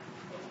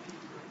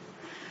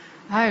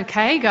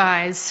Okay,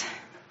 guys.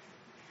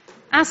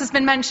 As has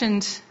been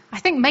mentioned, I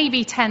think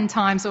maybe 10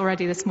 times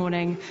already this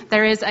morning,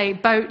 there is a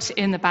boat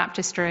in the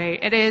baptistry.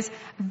 It is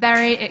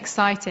very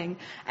exciting.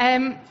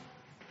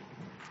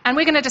 And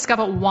we're going to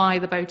discover why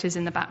the boat is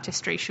in the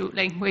baptistry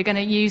shortly. We're going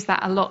to use that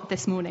a lot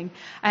this morning.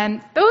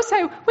 But also,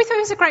 we thought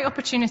it was a great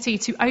opportunity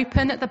to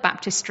open the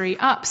baptistry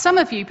up. Some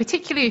of you,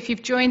 particularly if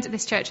you've joined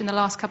this church in the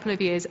last couple of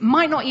years,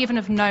 might not even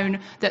have known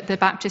that the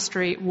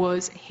baptistry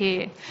was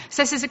here.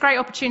 So this is a great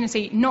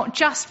opportunity, not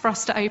just for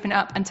us to open it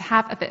up and to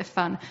have a bit of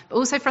fun, but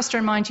also for us to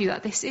remind you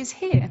that this is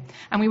here.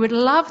 And we would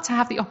love to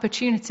have the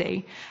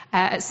opportunity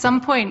at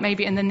some point,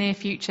 maybe in the near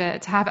future,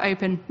 to have it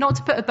open, not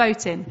to put a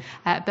boat in,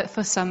 but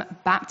for some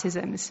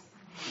baptisms.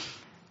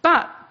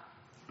 But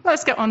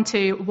let's get on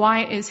to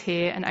why it is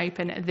here and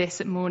open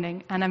this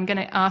morning. And I'm going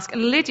to ask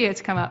Lydia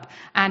to come up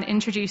and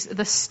introduce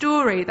the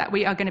story that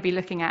we are going to be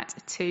looking at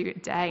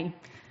today.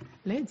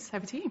 Liz,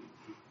 over to you.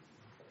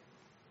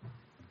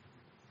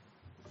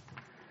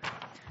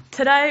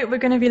 Today we're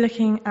going to be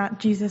looking at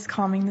Jesus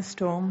calming the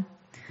storm.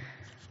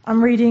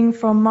 I'm reading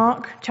from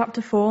Mark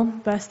chapter 4,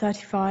 verse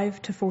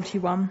 35 to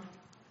 41.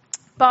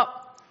 But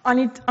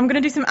I'm going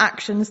to do some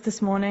actions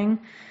this morning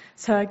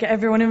to get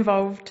everyone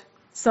involved.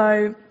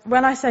 So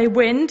when I say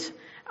wind,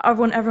 I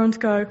want everyone to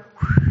go.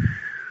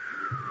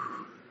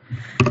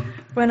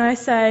 When I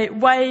say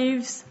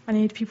waves, I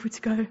need people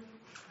to go.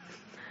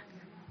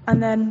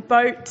 And then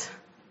boat,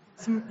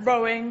 some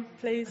rowing,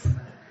 please.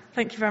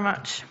 Thank you very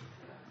much.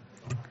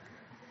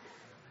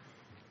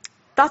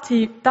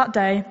 That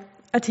day,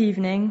 at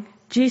evening,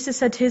 Jesus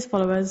said to his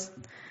followers,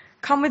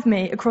 "Come with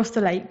me across the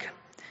lake."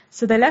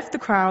 So they left the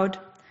crowd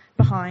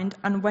behind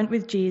and went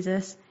with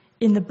Jesus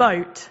in the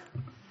boat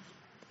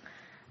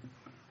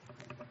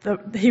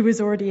that he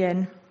was already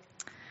in.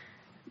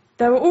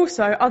 There were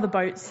also other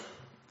boats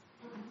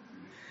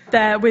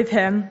there with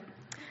him.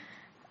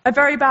 A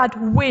very bad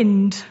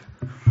wind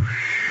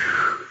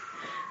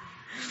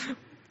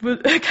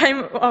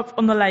came up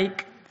on the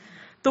lake.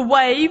 The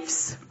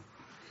waves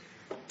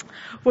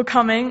were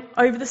coming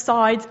over the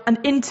sides and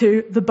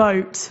into the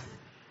boat.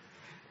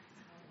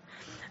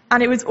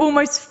 And it was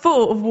almost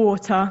full of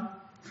water.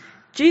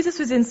 Jesus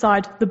was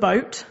inside the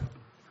boat,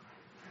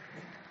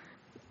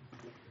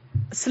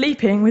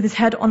 sleeping with his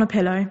head on a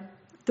pillow.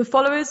 The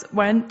followers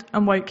went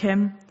and woke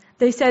him.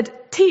 They said,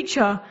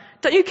 "Teacher,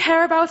 don't you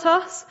care about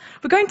us?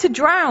 We're going to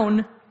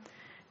drown."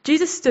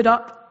 Jesus stood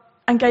up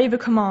and gave a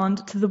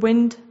command to the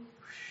wind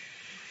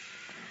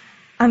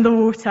and the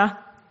water.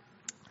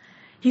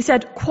 He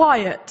said,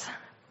 "Quiet,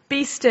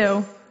 be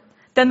still."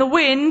 Then the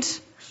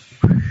wind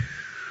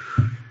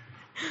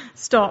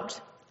stopped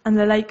and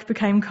the lake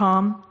became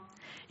calm.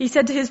 He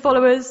said to his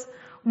followers,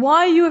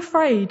 "Why are you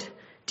afraid?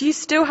 Do you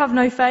still have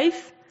no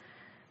faith?"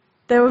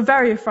 They were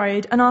very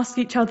afraid and asked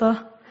each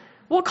other,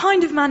 "What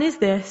kind of man is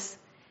this?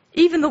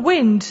 Even the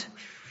wind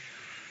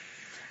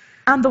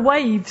and the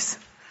waves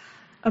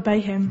obey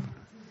him."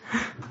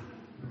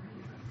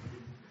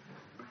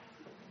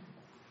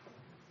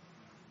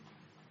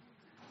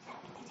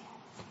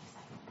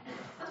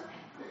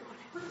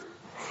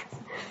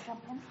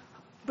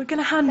 We're going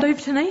to hand over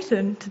to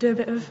Nathan to do a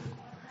bit of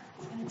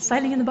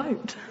sailing in the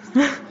boat.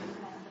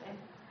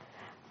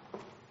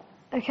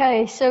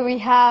 Okay, so we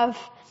have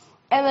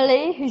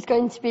Emily, who's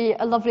going to be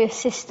a lovely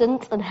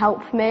assistant and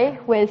help me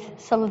with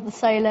some of the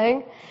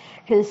sailing,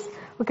 because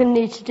we're going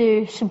to need to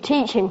do some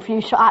teaching for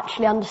you to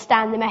actually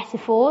understand the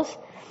metaphors.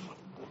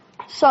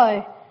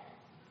 So,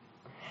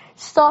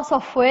 start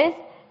off with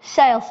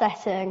sail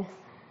setting.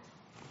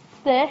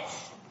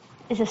 This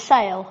is a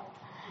sail,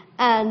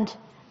 and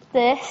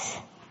this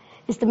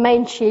is the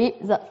main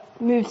sheet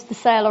that moves the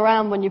sail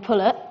around when you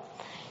pull it.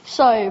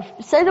 So,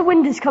 say the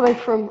wind is coming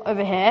from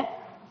over here,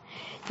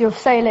 you're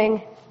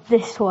sailing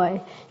this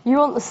way. You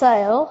want the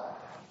sail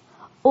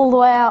all the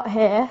way out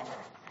here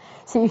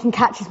so you can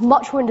catch as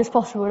much wind as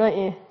possible, don't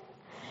you?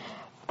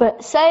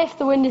 But say if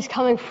the wind is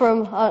coming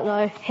from, I don't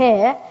know,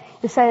 here,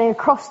 you're sailing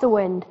across the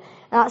wind,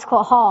 and that's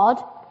quite hard.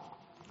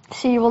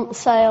 So you want the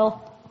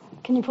sail,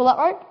 can you pull that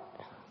rope?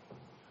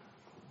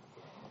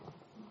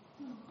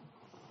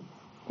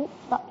 Oh,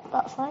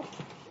 that side.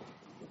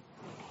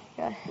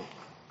 Okay.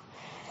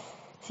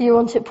 So you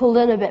want it pulled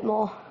in a bit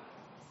more.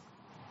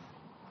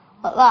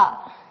 Like that.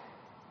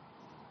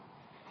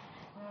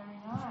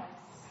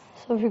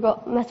 So have you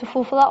got a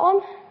metaphor for that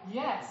one?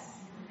 Yes.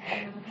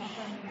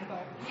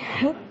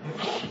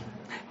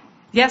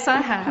 Yes, I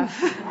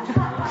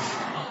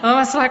have.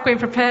 Almost like we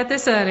prepared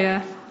this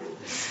earlier.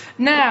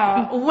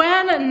 Now,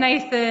 when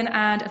Nathan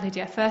and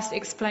Lydia first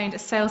explained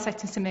sail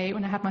setting to me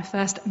when I had my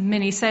first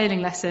mini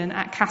sailing lesson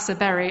at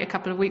Castleberry a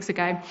couple of weeks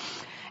ago,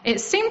 it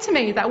seemed to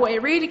me that what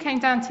it really came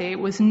down to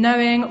was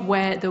knowing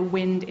where the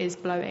wind is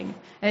blowing.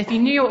 And if you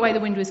knew what way the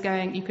wind was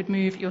going, you could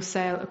move your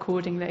sail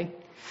accordingly.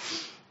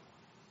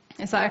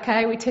 Is that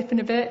okay? We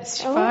tipping a bit?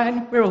 It's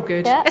fine. We're all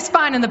good. Yeah. It's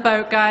fine in the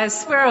boat,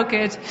 guys. We're all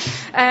good.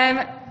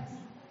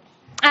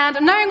 And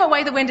knowing what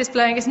way the wind is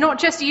blowing is not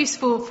just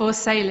useful for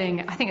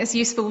sailing. I think it's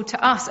useful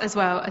to us as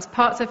well, as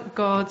parts of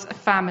God's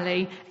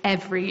family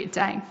every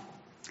day.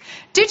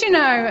 Did you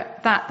know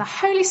that the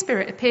Holy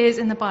Spirit appears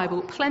in the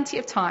Bible plenty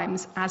of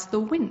times as the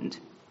wind?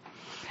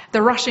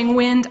 The rushing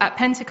wind at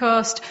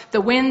Pentecost, the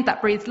wind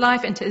that breathed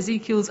life into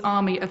Ezekiel's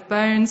army of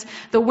bones,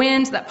 the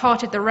wind that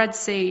parted the Red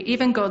Sea,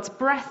 even God's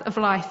breath of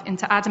life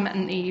into Adam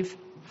and Eve.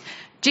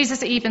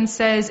 Jesus even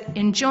says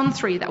in John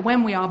 3 that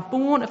when we are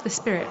born of the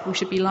Spirit, we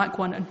should be like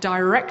one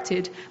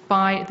directed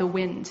by the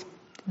wind.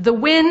 The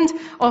wind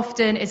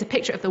often is a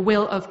picture of the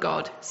will of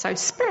God. So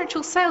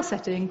spiritual sail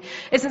setting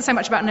isn't so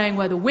much about knowing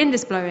where the wind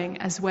is blowing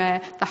as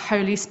where the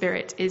Holy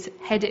Spirit is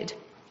headed.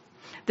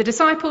 The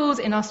disciples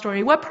in our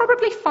story were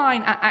probably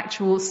fine at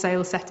actual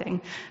sail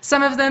setting.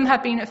 Some of them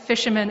have been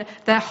fishermen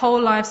their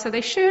whole lives, so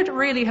they should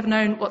really have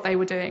known what they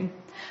were doing.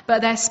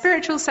 But their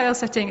spiritual sail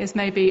setting is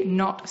maybe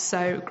not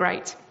so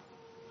great.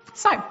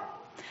 So,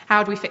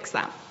 how do we fix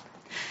that?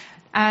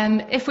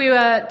 If we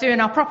were doing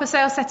our proper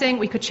sail setting,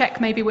 we could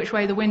check maybe which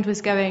way the wind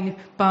was going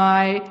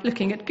by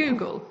looking at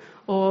Google,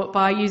 or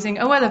by using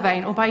a weather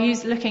vane, or by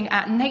looking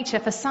at nature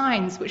for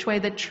signs, which way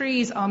the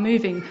trees are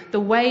moving, the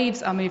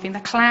waves are moving, the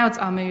clouds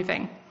are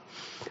moving.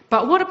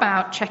 But what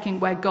about checking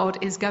where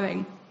God is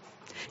going?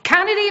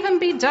 Can it even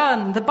be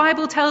done? The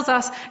Bible tells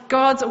us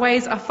God's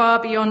ways are far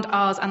beyond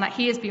ours and that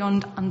he is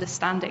beyond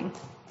understanding.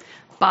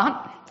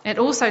 But it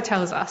also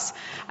tells us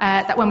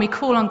that when we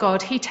call on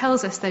God, he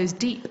tells us those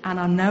deep and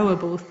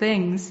unknowable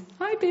things.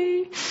 Hi,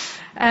 B.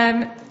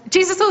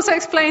 Jesus also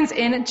explains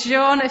in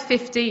John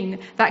 15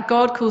 that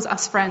God calls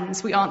us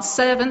friends. We aren't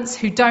servants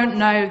who don't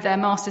know their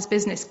master's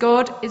business.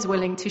 God is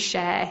willing to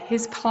share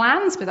his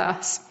plans with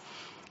us.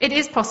 It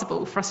is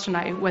possible for us to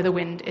know where the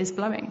wind is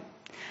blowing.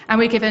 And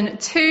we're given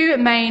two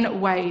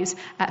main ways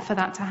for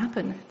that to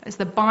happen. There's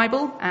the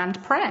Bible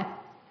and prayer.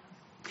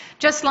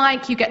 Just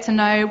like you get to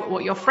know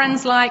what your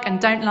friends like and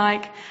don't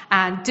like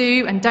and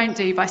do and don't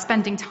do by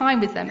spending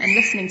time with them and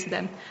listening to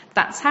them,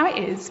 that's how it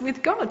is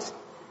with God.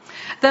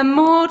 The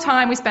more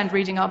time we spend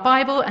reading our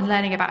Bible and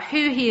learning about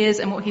who he is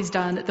and what he's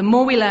done, the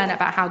more we learn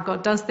about how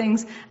God does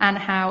things and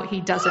how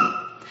he doesn't.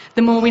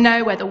 The more we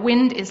know where the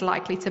wind is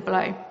likely to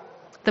blow.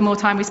 The more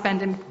time we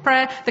spend in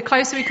prayer, the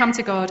closer we come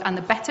to God and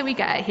the better we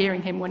get at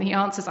hearing him when he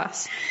answers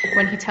us,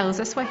 when he tells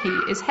us where he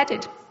is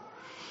headed.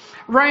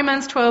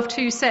 Romans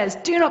 12:2 says,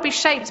 "Do not be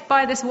shaped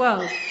by this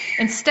world.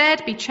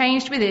 Instead, be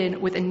changed within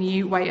with a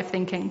new way of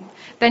thinking.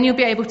 Then you'll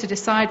be able to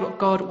decide what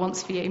God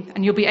wants for you,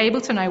 and you'll be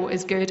able to know what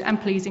is good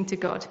and pleasing to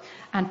God,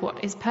 and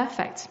what is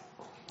perfect."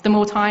 The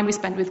more time we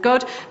spend with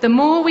God, the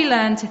more we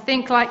learn to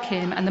think like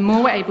him, and the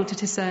more we're able to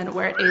discern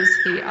where it is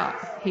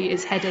he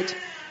is headed.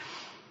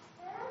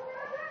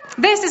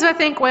 This is, I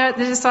think, where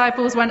the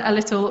disciples went a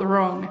little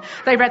wrong.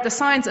 They read the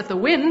signs of the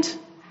wind,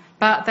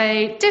 but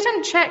they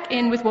didn't check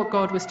in with what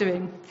God was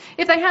doing.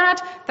 If they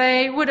had,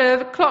 they would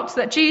have clocked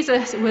that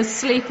Jesus was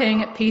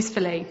sleeping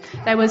peacefully.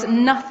 There was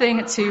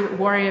nothing to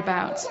worry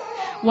about.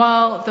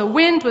 While the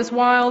wind was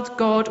wild,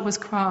 God was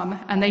calm,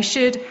 and they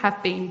should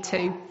have been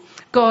too.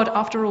 God,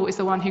 after all, is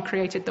the one who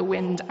created the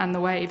wind and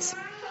the waves.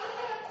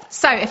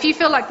 So if you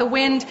feel like the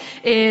wind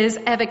is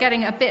ever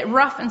getting a bit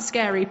rough and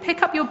scary,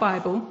 pick up your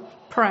Bible,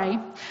 pray,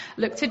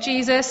 look to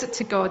Jesus,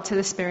 to God, to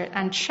the Spirit,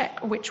 and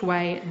check which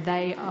way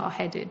they are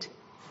headed.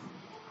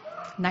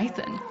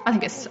 Nathan, I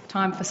think it's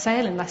time for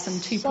sailing lesson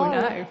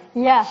 2.0.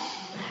 Yeah.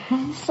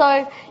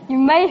 So you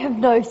may have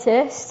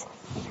noticed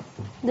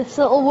this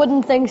little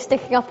wooden thing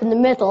sticking up in the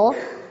middle.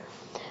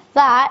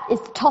 That is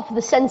the top of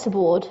the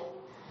centreboard.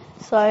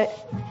 So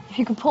if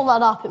you can pull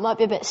that up, it might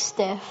be a bit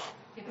stiff.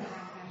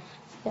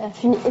 Yeah,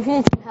 if you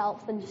need some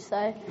help, then just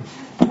say.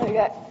 There we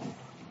go.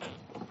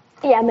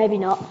 Yeah, maybe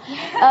not.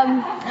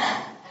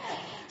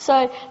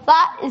 So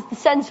that is the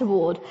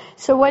centreboard.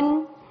 So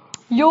when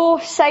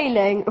you're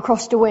sailing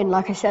across the wind,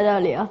 like I said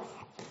earlier,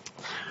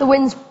 the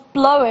wind's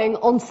blowing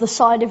onto the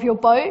side of your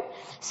boat,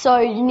 so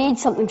you need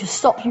something to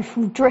stop you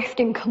from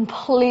drifting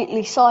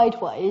completely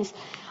sideways,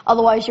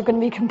 otherwise you're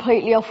going to be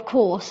completely off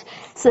course.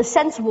 So the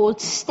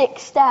centreboard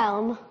sticks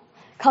down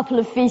a couple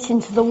of feet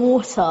into the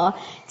water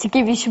to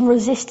give you some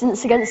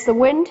resistance against the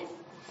wind,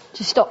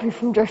 to stop you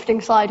from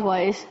drifting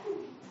sideways.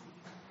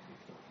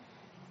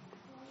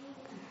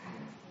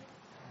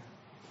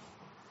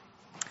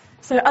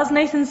 So as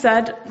Nathan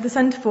said, the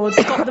centreboard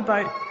stops the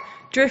boat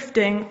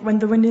drifting when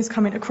the wind is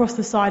coming across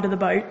the side of the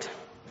boat.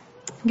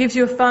 It gives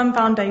you a firm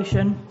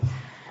foundation.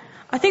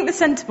 I think the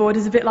centreboard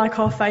is a bit like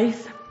our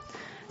faith.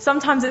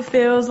 Sometimes it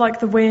feels like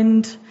the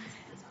wind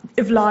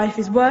of life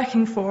is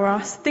working for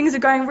us. Things are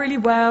going really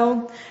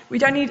well. We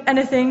don't need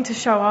anything to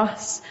show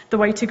us the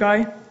way to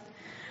go.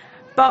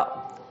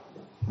 But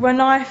when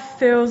life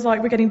feels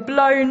like we're getting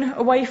blown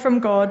away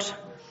from God,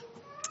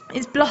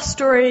 it's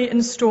blustery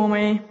and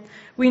stormy,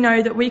 we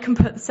know that we can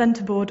put the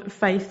centreboard of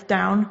faith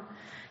down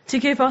to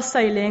give us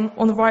sailing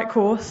on the right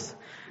course,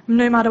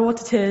 no matter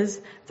what it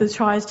is that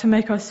tries to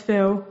make us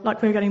feel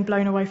like we're getting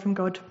blown away from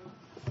God.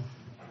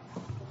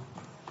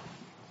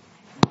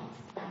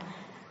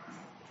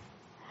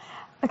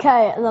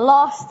 Okay, and the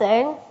last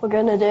thing we're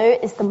going to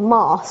do is the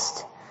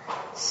mast.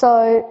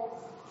 So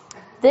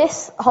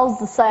this holds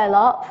the sail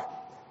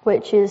up,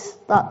 which is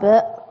that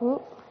bit.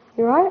 Ooh,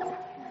 you right?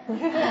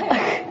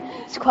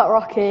 It's quite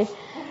rocky.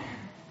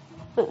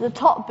 But the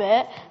top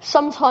bit,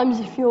 sometimes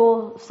if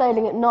you're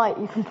sailing at night,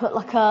 you can put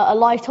like a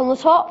light on the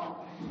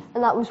top,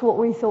 and that was what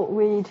we thought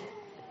we'd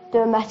do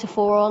a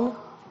metaphor on.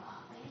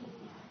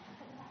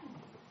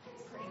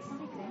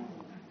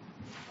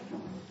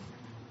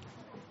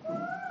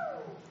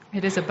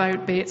 It is a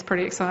boat, B. It's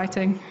pretty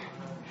exciting.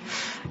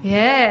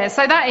 Yeah,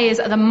 so that is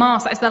the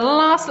mast. That is the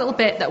last little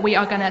bit that we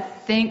are going to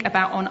think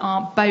about on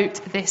our boat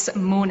this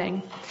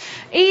morning.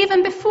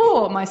 Even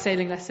before my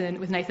sailing lesson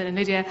with Nathan and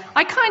Lydia,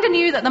 I kind of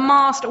knew that the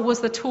mast was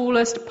the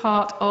tallest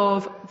part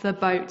of the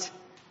boat.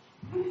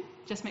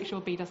 Just make sure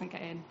B doesn't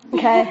get in.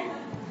 Okay.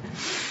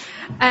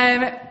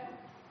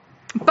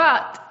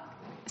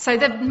 So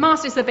the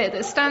mast is the bit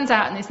that stands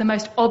out and is the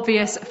most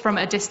obvious from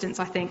a distance,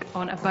 I think,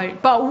 on a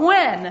boat. But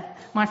when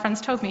my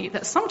friends told me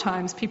that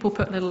sometimes people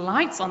put little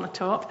lights on the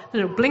top,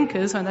 little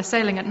blinkers when they're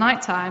sailing at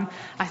night time,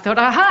 I thought,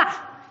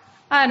 aha!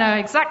 I know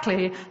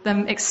exactly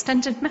the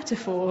extended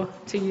metaphor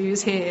to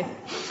use here.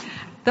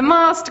 The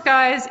mast,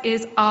 guys,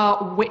 is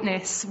our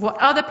witness, what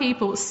other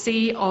people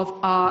see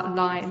of our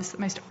lives. The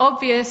most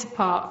obvious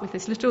part with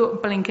this little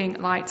blinking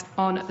light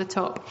on the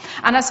top.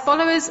 And as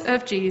followers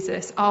of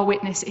Jesus, our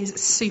witness is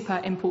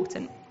super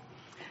important.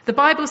 The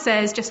Bible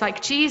says, just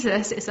like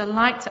Jesus is a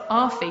light to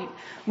our feet,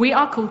 we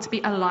are called to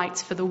be a light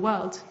for the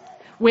world.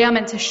 We are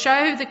meant to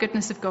show the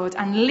goodness of God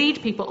and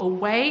lead people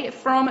away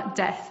from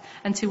death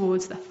and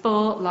towards the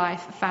full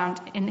life found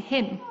in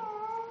Him.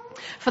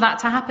 For that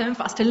to happen,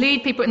 for us to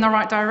lead people in the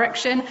right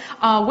direction,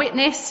 our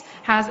witness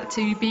has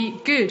to be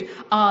good.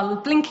 Our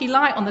blinky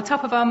light on the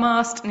top of our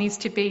mast needs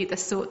to be the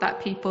sort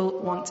that people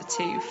want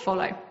to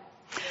follow.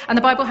 And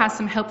the Bible has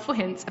some helpful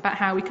hints about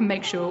how we can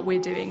make sure we're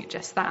doing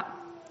just that.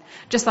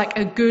 Just like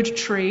a good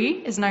tree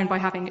is known by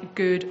having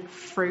good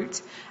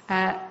fruit,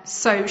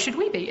 so should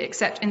we be,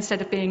 except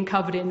instead of being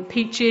covered in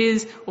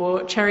peaches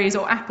or cherries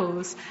or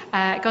apples.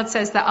 God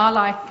says that our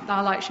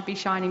light should be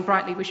shining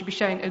brightly. We should be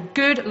showing a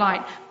good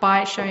light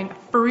by showing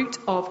fruit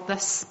of the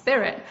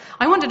Spirit.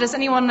 I wonder, does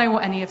anyone know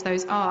what any of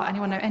those are?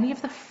 Anyone know any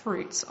of the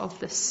fruits of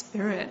the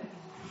Spirit?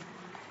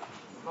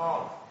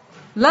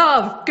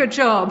 Love. Good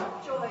job.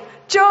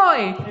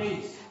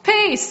 Joy.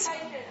 Peace.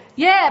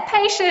 Yeah,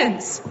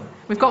 patience.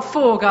 We've got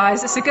 4,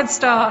 guys. It's a good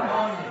start.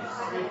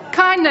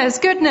 Kindness,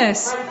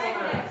 goodness,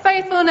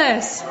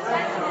 faithfulness,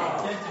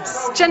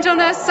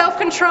 gentleness,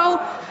 self-control.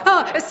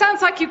 Oh, it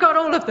sounds like you've got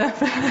all of them.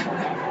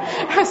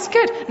 That's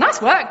good.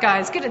 Nice work,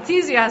 guys. Good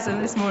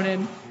enthusiasm this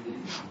morning.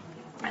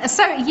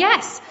 So,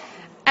 yes,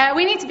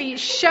 we need to be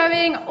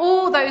showing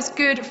all those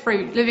good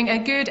fruit, living a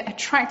good,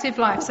 attractive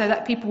life so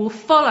that people will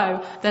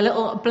follow the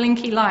little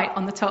blinky light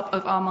on the top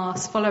of our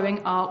mast,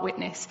 following our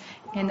witness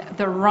in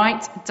the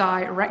right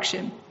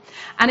direction.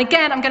 And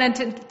again, I'm going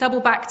to double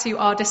back to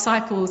our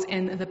disciples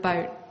in the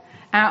boat.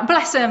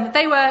 Bless them,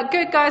 they were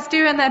good guys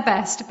doing their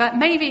best, but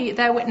maybe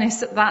their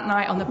witness that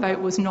night on the boat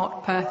was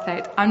not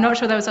perfect. I'm not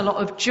sure there was a lot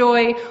of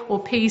joy or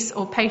peace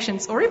or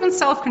patience or even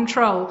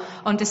self-control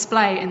on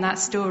display in that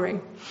story.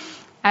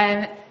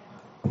 But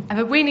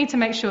we need to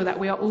make sure that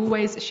we are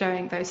always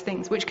showing those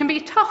things, which can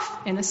be tough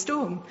in a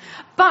storm.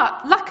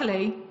 But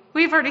luckily,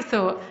 we've already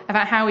thought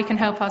about how we can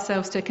help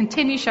ourselves to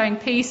continue showing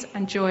peace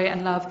and joy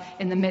and love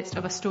in the midst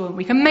of a storm.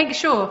 We can make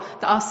sure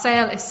that our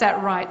sail is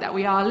set right, that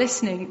we are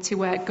listening to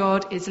where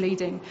God is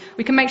leading.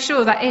 We can make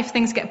sure that if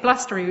things get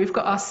blustery, we've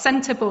got our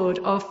centerboard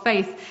of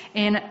faith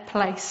in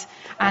place.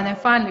 And then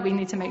finally, we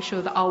need to make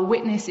sure that our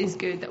witness is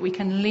good, that we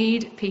can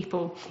lead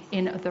people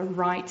in the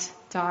right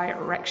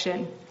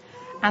direction.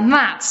 And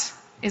that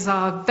is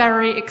our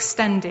very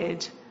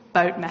extended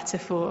boat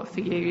metaphor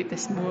for you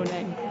this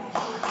morning.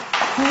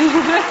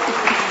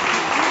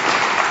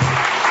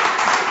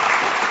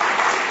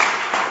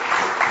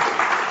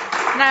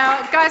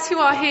 Now, guys who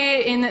are here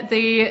in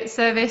the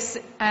service,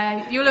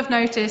 you'll have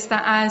noticed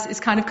that, as is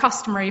kind of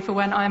customary for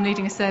when I'm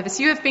leading a service,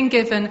 you have been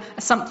given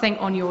something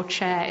on your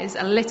chairs,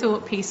 a little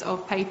piece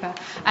of paper.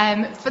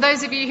 For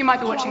those of you who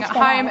might be watching at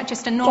home,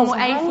 just a normal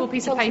A4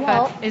 piece of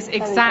paper is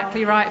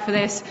exactly right for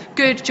this.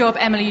 Good job,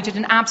 Emily. You did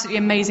an absolutely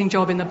amazing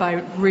job in the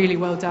boat. Really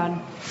well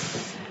done.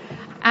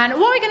 And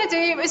what we're going to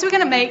do is we're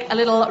going to make a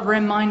little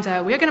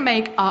reminder. We're going to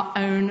make our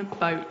own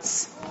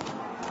boats.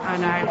 I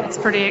know, it's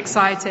pretty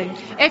exciting.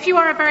 If you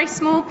are a very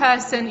small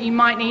person, you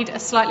might need a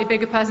slightly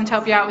bigger person to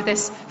help you out with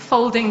this.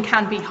 Folding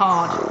can be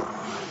hard.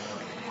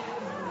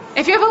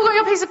 If you've all got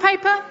your piece of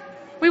paper,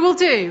 we will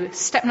do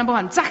step number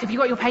 1. Zach, have you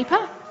got your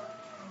paper?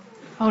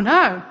 Oh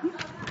no. Here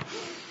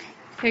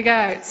we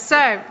go.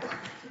 So,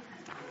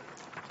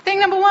 thing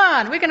number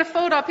 1, we're going to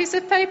fold our piece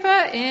of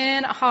paper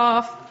in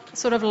half,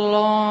 sort of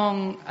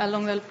along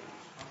the,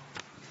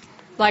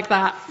 like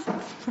that.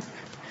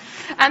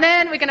 And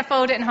then we're going to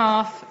fold it in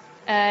half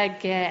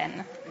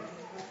again.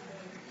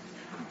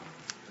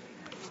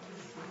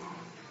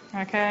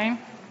 Okay,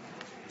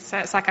 so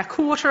it's like a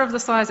quarter of the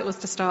size it was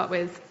to start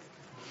with.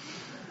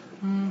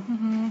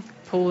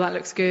 Paul, that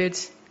looks good.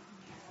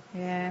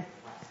 Yeah.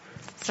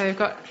 So we've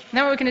got,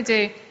 now what we're going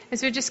to do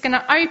is we're just going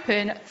to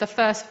open the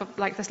first,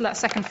 like this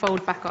second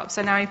fold back up.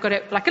 So now you've got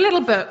it like a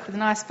little book with a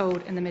nice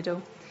fold in the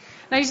middle.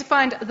 Now you need to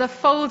find the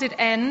folded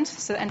end,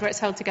 so the end where it's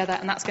held together,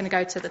 and that's going to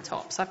go to the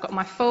top. So I've got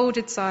my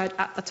folded side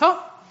at the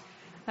top.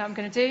 Now what I'm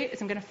going to do is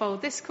I'm going to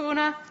fold this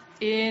corner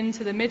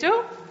into the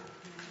middle,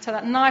 to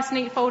that nice,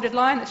 neat folded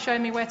line that's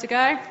showing me where to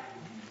go.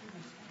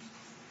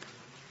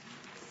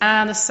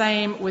 And the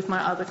same with my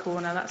other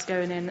corner, that's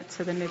going in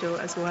to the middle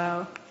as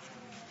well.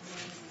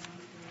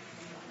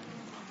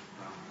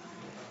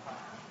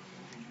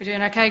 We're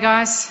doing okay,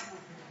 guys?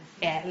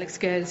 Yeah, it looks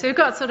good. So we've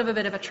got sort of a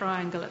bit of a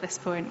triangle at this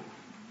point.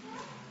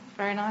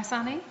 Very nice,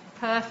 Annie.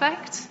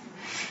 Perfect.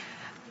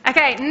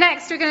 Okay,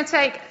 next we're going to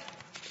take,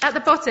 at the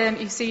bottom,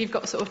 you see you've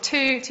got sort of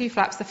two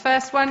flaps. The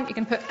first one you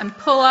can put and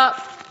pull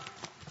up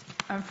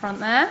in front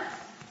there.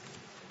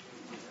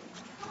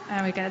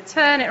 And we're going to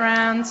turn it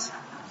around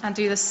and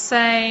do the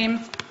same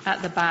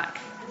at the back.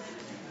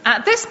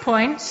 At this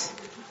point,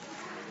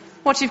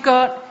 what you've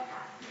got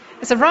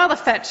is a rather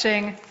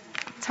fetching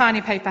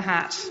tiny paper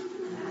hat. So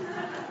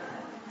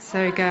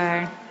there we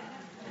go.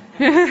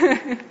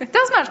 It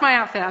does match my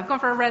outfit. I've gone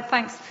for a red.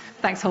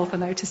 Thanks, Hall, for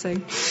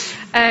noticing.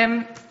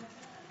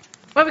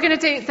 What we're going to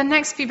do, the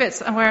next few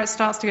bits are where it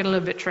starts to get a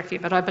little bit tricky,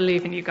 but I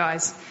believe in you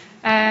guys.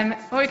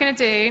 What we're going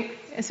to do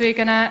is we're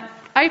going to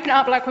open it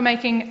up like we're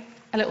making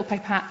a little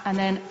paper hat and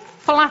then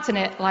flatten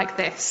it like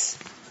this.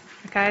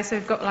 Okay, so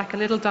we've got like a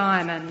little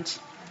diamond.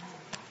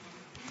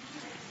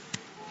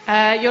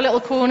 Your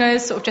little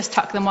corners, sort of just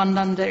tuck them one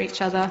under each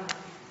other.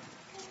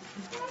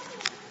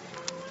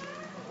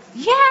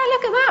 Yeah,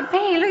 look at that,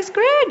 Bea, looks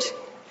good.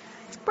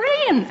 It's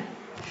brilliant.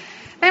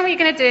 Then what you're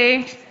going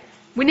to do,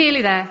 we're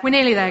nearly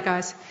there,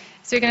 guys.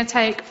 So you're going to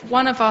take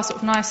one of our sort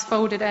of nice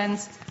folded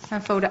ends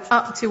and fold it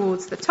up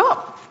towards the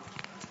top.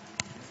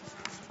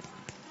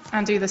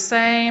 And do the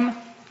same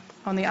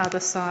on the other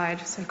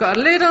side. So we've got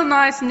a little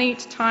nice,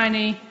 neat,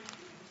 tiny...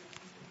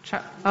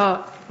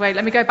 Oh, wait,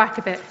 let me go back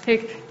a bit.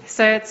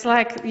 So it's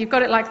like, you've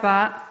got it like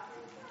that.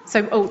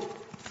 So,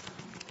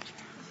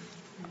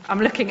 I'm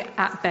looking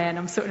at Ben.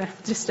 I'm sort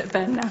of just at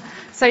Ben now.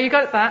 So you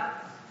got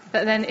that,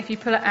 but then if you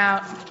pull it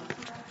out,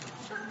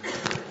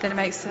 then it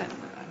makes it.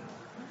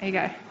 There you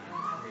go.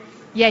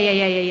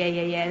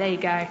 Yeah. There you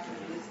go.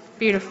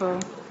 Beautiful.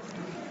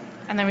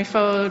 And then we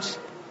fold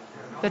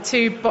the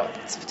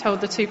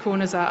two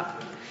corners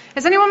up.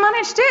 Has anyone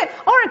managed it?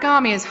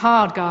 Origami is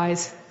hard,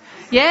 guys.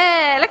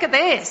 Yeah, look at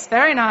this.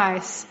 Very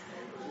nice.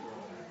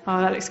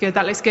 Oh, that looks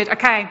good.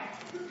 Okay.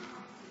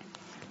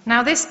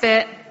 Now this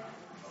bit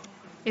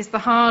is the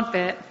hard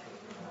bit.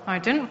 I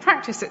didn't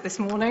practice it this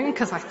morning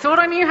because I thought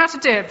I knew how to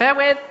do it. Bear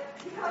with.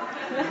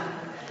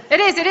 It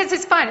is,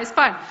 it's fine.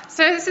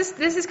 So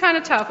this is kind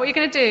of tough. What you're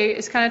going to do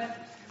is kind of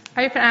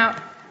open out,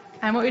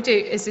 and what we do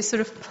is just sort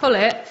of pull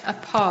it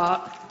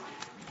apart.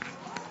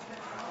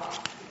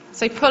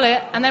 So you pull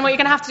it, and then what you're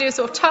going to have to do is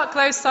sort of tuck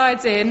those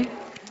sides in,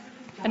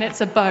 and it's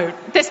a boat.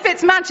 This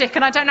bit's magic,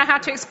 and I don't know how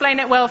to explain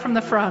it well from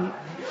the front.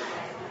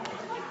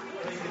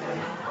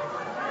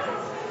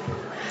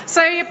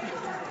 So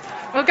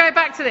we'll go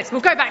back to this. We're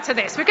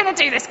going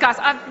to do this, guys.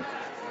 I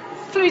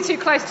flew too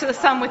close to the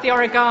sun with the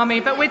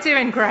origami, but we're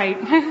doing great.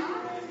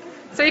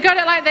 So you got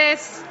it like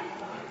this,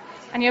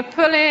 and you're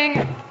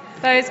pulling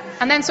those,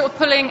 and then sort of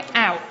pulling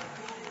out.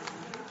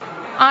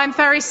 I'm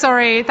very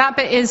sorry, that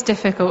bit is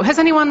difficult. Has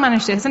anyone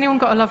managed it? Has anyone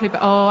got a lovely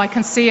boat? Oh, I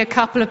can see a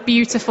couple of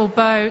beautiful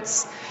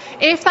boats.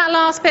 If that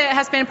last bit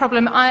has been a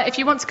problem, if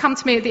you want to come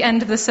to me at the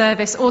end of the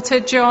service, or to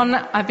John,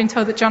 I've been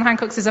told that John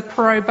Hancock's is a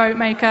pro boat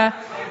maker,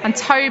 and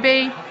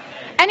Toby,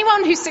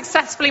 anyone who's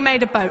successfully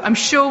made a boat, I'm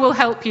sure will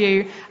help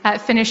you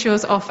finish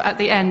yours off at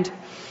the end.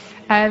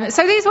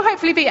 So these will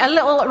hopefully be a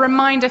little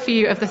reminder for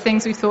you of the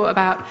things we thought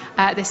about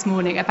this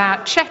morning,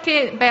 about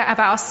about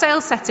our sail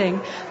setting,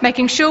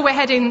 making sure we're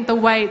heading the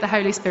way the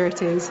Holy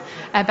Spirit is,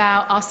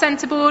 about our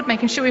centerboard,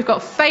 making sure we've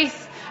got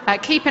faith,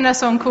 keeping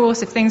us on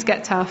course if things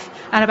get tough,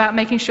 and about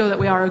making sure that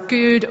we are a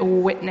good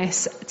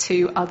witness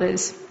to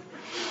others.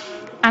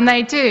 And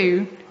they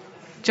do,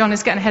 John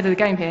is getting ahead of the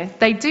game here,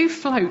 they do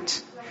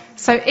float.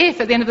 So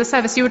if at the end of the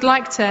service you would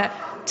like to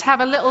have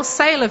a little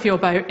sail of your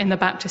boat in the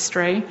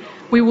baptistry,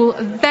 we will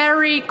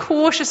very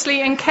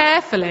cautiously and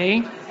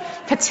carefully,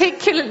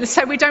 particularly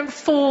so we don't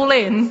fall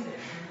in,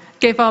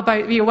 give our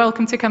boat, you're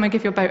welcome to come and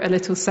give your boat a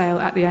little sail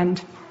at the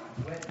end.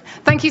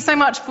 Thank you so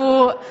much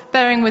for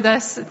bearing with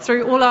us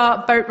through all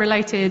our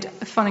boat-related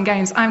fun and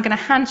games. I'm going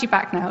to hand you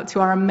back now to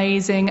our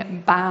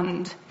amazing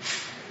band.